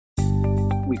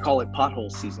we call it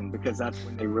pothole season, because that's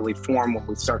when they really form, when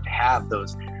we start to have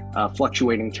those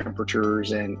fluctuating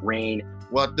temperatures and rain.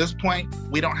 Well, at this point,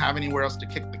 we don't have anywhere else to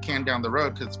kick the can down the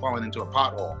road because it's fallen into a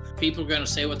pothole. People are going to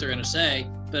say what they're going to say,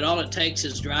 but all it takes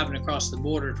is driving across the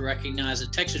border to recognize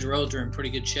that Texas roads are in pretty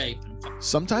good shape.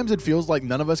 Sometimes it feels like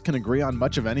none of us can agree on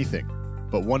much of anything.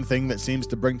 But one thing that seems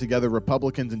to bring together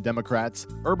Republicans and Democrats,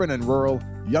 urban and rural,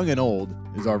 young and old,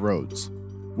 is our roads.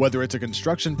 Whether it's a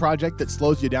construction project that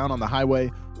slows you down on the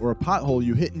highway or a pothole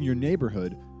you hit in your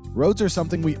neighborhood, roads are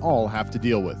something we all have to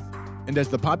deal with. And as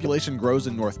the population grows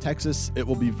in North Texas, it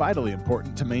will be vitally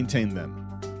important to maintain them.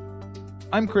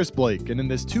 I'm Chris Blake, and in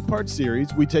this two-part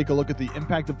series, we take a look at the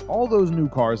impact of all those new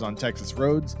cars on Texas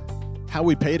roads, how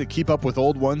we pay to keep up with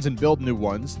old ones and build new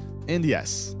ones, and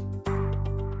yes,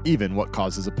 even what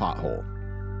causes a pothole.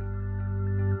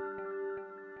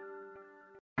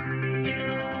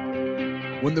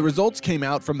 When the results came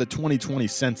out from the 2020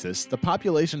 census, the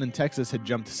population in Texas had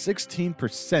jumped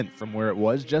 16% from where it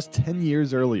was just 10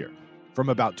 years earlier, from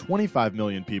about 25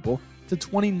 million people to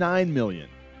 29 million.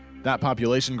 That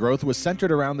population growth was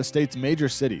centered around the state's major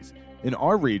cities. In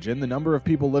our region, the number of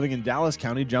people living in Dallas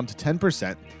County jumped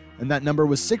 10%, and that number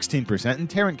was 16% in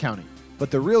Tarrant County. But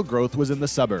the real growth was in the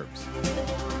suburbs.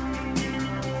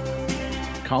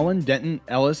 Collin, Denton,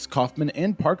 Ellis, Kaufman,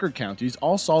 and Parker counties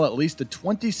all saw at least a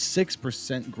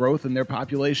 26% growth in their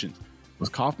populations,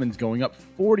 with Kaufman's going up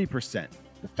 40%,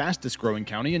 the fastest growing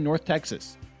county in North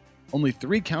Texas. Only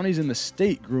 3 counties in the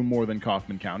state grew more than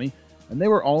Kaufman County, and they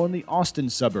were all in the Austin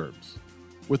suburbs.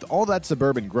 With all that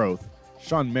suburban growth,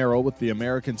 Sean Merrill with the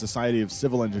American Society of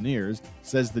Civil Engineers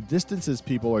says the distances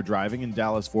people are driving in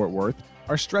Dallas-Fort Worth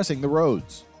are stressing the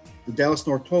roads. The Dallas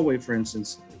North Tollway, for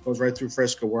instance, goes right through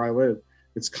Frisco where I live.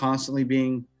 It's constantly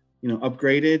being,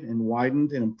 upgraded and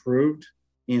widened and improved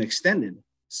and extended.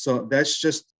 So that's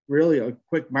just really a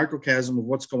quick microcosm of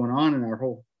what's going on in our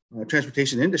whole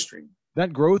transportation industry.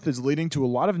 That growth is leading to a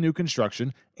lot of new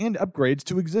construction and upgrades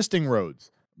to existing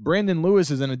roads. Brandon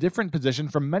Lewis is in a different position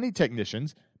from many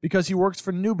technicians because he works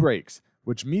for New Brakes,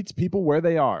 which meets people where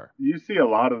they are. You see a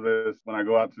lot of this when I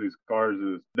go out to these cars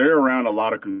is they're around a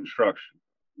lot of construction.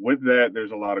 With that,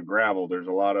 there's a lot of gravel. There's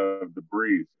a lot of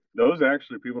debris. Those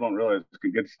actually, people don't realize,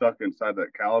 can get stuck inside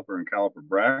that caliper and caliper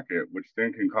bracket, which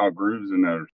then can cause grooves in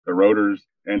the rotors.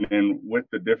 And then with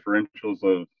the differentials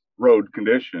of road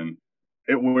condition,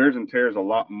 it wears and tears a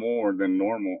lot more than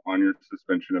normal on your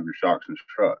suspension of your shocks and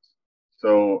struts.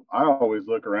 So I always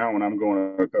look around when I'm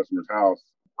going to a customer's house.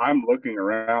 I'm looking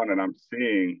around and I'm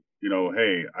seeing,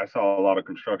 hey, I saw a lot of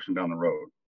construction down the road.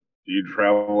 Do you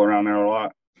travel around there a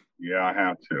lot? Yeah, I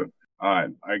have to.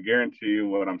 I guarantee you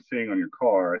what I'm seeing on your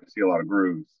car, I see a lot of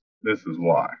grooves. This is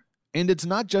why. And it's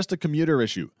not just a commuter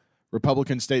issue.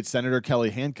 Republican State Senator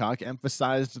Kelly Hancock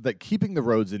emphasized that keeping the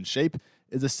roads in shape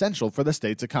is essential for the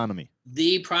state's economy.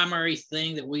 The primary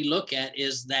thing that we look at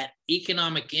is that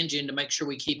economic engine to make sure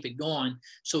we keep it going.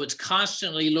 So it's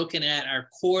constantly looking at our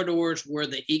corridors where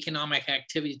the economic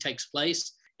activity takes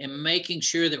place and making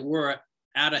sure that we're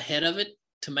out ahead of it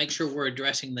to make sure we're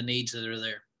addressing the needs that are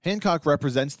there. Hancock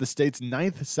represents the state's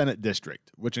 9th Senate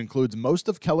District, which includes most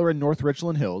of Keller and North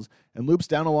Richland Hills and loops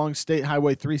down along State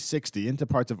Highway 360 into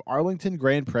parts of Arlington,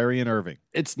 Grand Prairie, and Irving.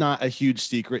 It's not a huge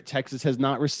secret. Texas has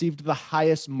not received the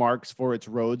highest marks for its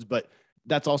roads, but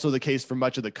that's also the case for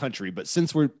much of the country. But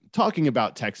since we're talking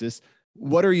about Texas,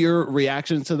 what are your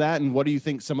reactions to that, and what do you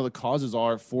think some of the causes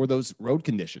are for those road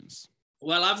conditions?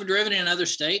 Well, I've driven in other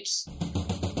states,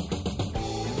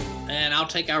 and I'll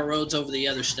take our roads over the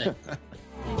other state.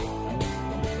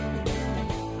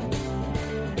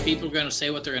 People are going to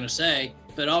say what they're going to say,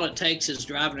 but all it takes is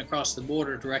driving across the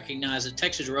border to recognize that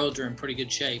Texas roads are in pretty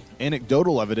good shape.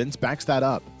 Anecdotal evidence backs that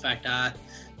up. In fact,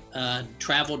 I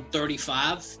traveled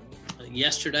 35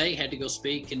 yesterday, had to go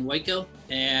speak in Waco,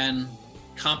 and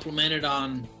complimented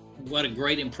on what a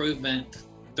great improvement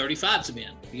 35's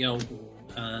been,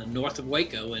 north of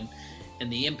Waco, and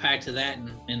the impact of that,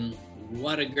 and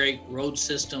what a great road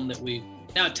system that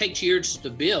now it takes years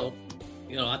to build.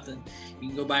 I think you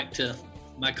can go back to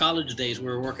my college days, we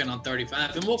were working on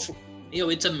 35, and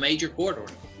it's a major corridor.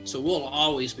 So we'll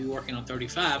always be working on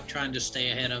 35, trying to stay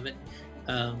ahead of it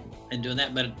and doing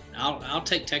that. But I'll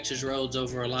take Texas roads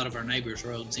over a lot of our neighbors'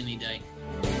 roads any day.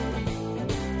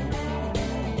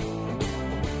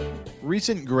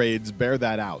 Recent grades bear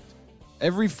that out.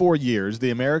 Every 4 years,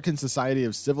 the American Society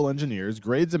of Civil Engineers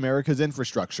grades America's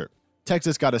infrastructure.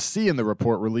 Texas got a C in the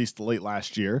report released late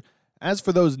last year. As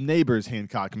for those neighbors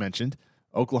Hancock mentioned,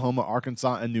 Oklahoma,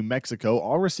 Arkansas, and New Mexico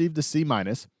all received a C-,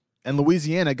 and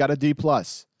Louisiana got a D+.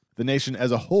 The nation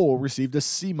as a whole received a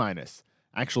C-,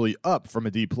 actually up from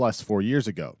a D+ 4 years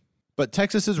ago. But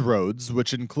Texas's roads,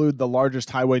 which include the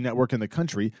largest highway network in the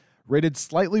country, rated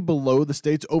slightly below the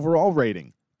state's overall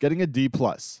rating, getting a D+.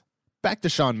 Back to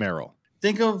Sean Merrill.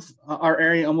 Think of our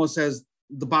area almost as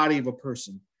the body of a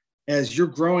person. As you're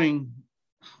growing,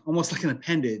 almost like an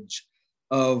appendage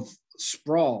of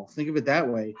sprawl. Think of it that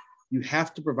way. You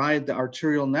have to provide the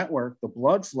arterial network, the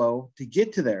blood flow, to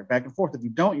get to there, back and forth. If you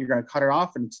don't, you're going to cut it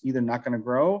off, and it's either not going to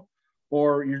grow,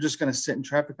 or you're just going to sit in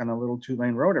traffic on a little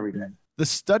 2-lane road every day. The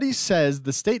study says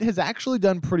the state has actually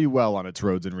done pretty well on its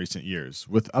roads in recent years,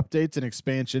 with updates and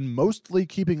expansion mostly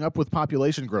keeping up with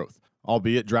population growth,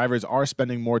 albeit drivers are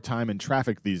spending more time in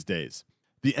traffic these days.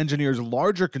 The engineer's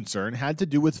larger concern had to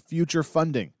do with future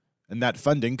funding, and that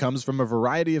funding comes from a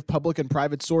variety of public and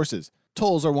private sources.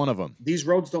 Tolls are one of them. These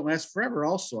roads don't last forever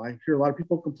also. I hear a lot of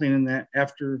people complaining that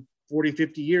after 40,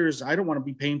 50 years, I don't want to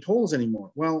be paying tolls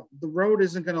anymore. Well, the road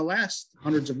isn't going to last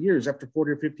hundreds of years. After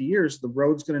 40 or 50 years, the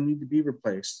road's going to need to be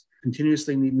replaced,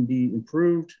 continuously need to be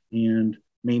improved and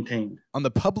maintained. On the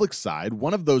public side,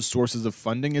 one of those sources of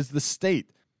funding is the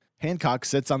state. Hancock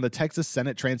sits on the Texas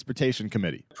Senate Transportation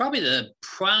Committee. Probably the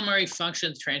primary function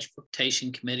of the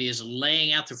Transportation Committee is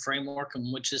laying out the framework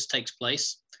in which this takes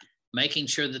place, making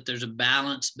sure that there's a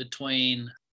balance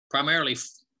between primarily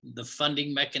the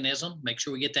funding mechanism, make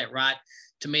sure we get that right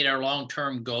to meet our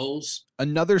long-term goals.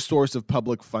 Another source of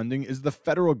public funding is the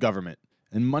federal government,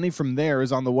 and money from there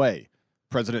is on the way.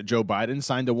 President Joe Biden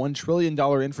signed a $1 trillion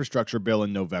infrastructure bill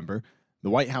in November. The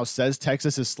White House says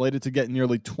Texas is slated to get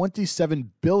nearly $27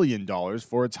 billion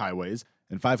for its highways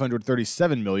and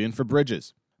 $537 million for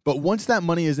bridges. But once that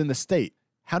money is in the state,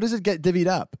 how does it get divvied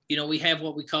up? You know, we have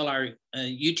what we call our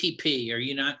UTP, or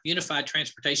Unified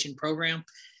Transportation Program.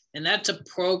 And that's a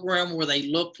program where they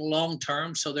look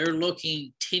long-term. So they're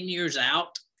looking 10 years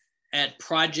out at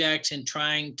projects and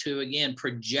trying to, again,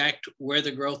 project where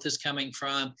the growth is coming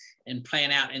from and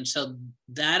plan out. And so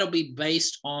that'll be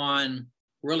based on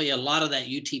really a lot of that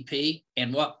UTP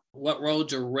and what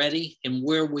roads are ready and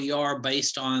where we are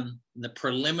based on the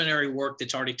preliminary work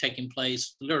that's already taken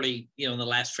place literally, in the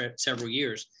last several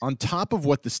years. On top of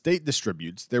what the state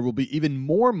distributes, there will be even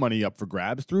more money up for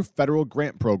grabs through federal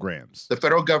grant programs. The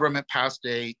federal government passed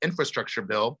an infrastructure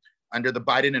bill under the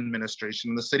Biden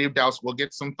administration. The city of Dallas will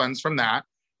get some funds from that,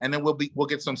 and then we'll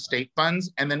get some state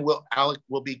funds, and then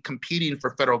we'll be competing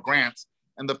for federal grants.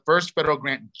 And the first federal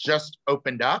grant just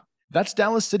opened up. That's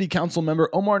Dallas City Council member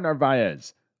Omar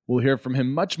Narvaez. We'll hear from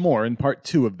him much more in part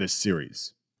 2 of this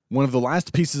series. One of the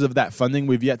last pieces of that funding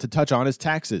we've yet to touch on is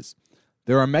taxes.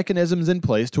 There are mechanisms in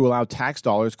place to allow tax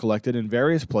dollars collected in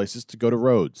various places to go to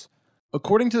roads.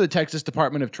 According to the Texas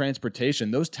Department of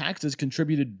Transportation, those taxes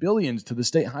contributed billions to the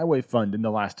state highway fund in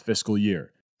the last fiscal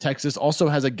year. Texas also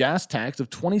has a gas tax of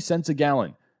 20 cents a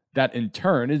gallon. That, in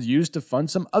turn, is used to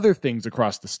fund some other things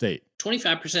across the state.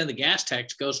 25% of the gas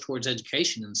tax goes towards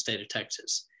education in the state of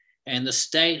Texas. And the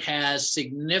state has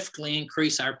significantly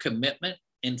increased our commitment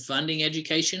in funding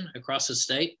education across the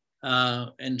state.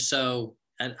 And so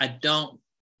I don't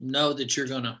know that you're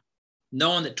going to,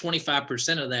 knowing that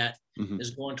 25% of that is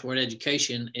going toward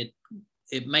education,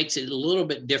 it makes it a little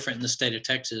bit different in the state of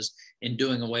Texas in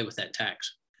doing away with that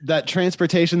tax. That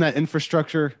transportation, that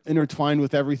infrastructure intertwined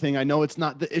with everything. I know it's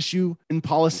not the issue in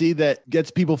policy that gets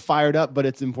people fired up, but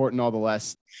it's important all the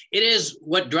less. It is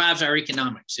what drives our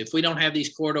economics. If we don't have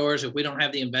these corridors, if we don't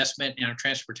have the investment in our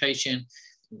transportation,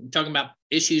 talking about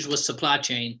issues with supply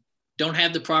chain, don't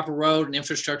have the proper road and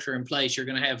infrastructure in place, you're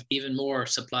going to have even more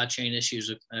supply chain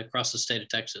issues across the state of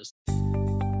Texas.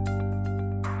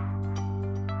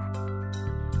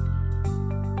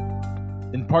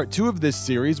 In part 2 of this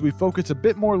series, we focus a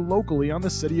bit more locally on the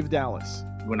city of Dallas.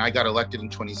 When I got elected in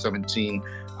 2017,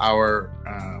 our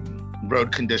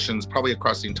road conditions probably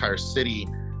across the entire city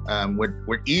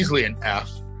were easily an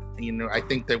F. I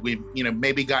think that we've,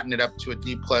 maybe gotten it up to a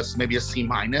D+, maybe a C-, in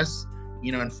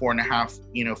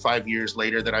 4.5, 5 years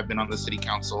later that I've been on the city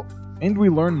council. And we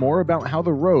learn more about how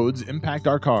the roads impact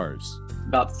our cars.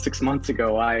 About 6 months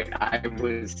ago, I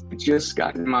was just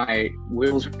gotten my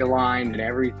wheels realigned and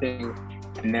everything.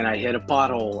 And then I hit a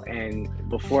pothole, and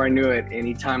before I knew it,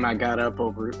 anytime I got up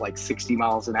over like 60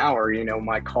 miles an hour,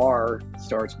 my car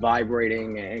starts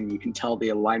vibrating and you can tell the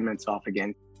alignment's off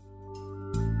again.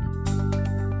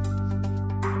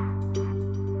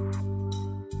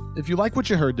 If you like what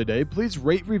you heard today, please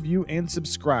rate, review, and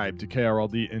subscribe to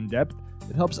KRLD In Depth.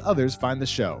 It helps others find the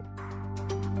show.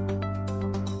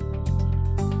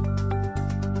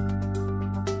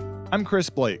 I'm Chris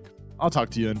Blake. I'll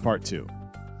talk to you in part 2.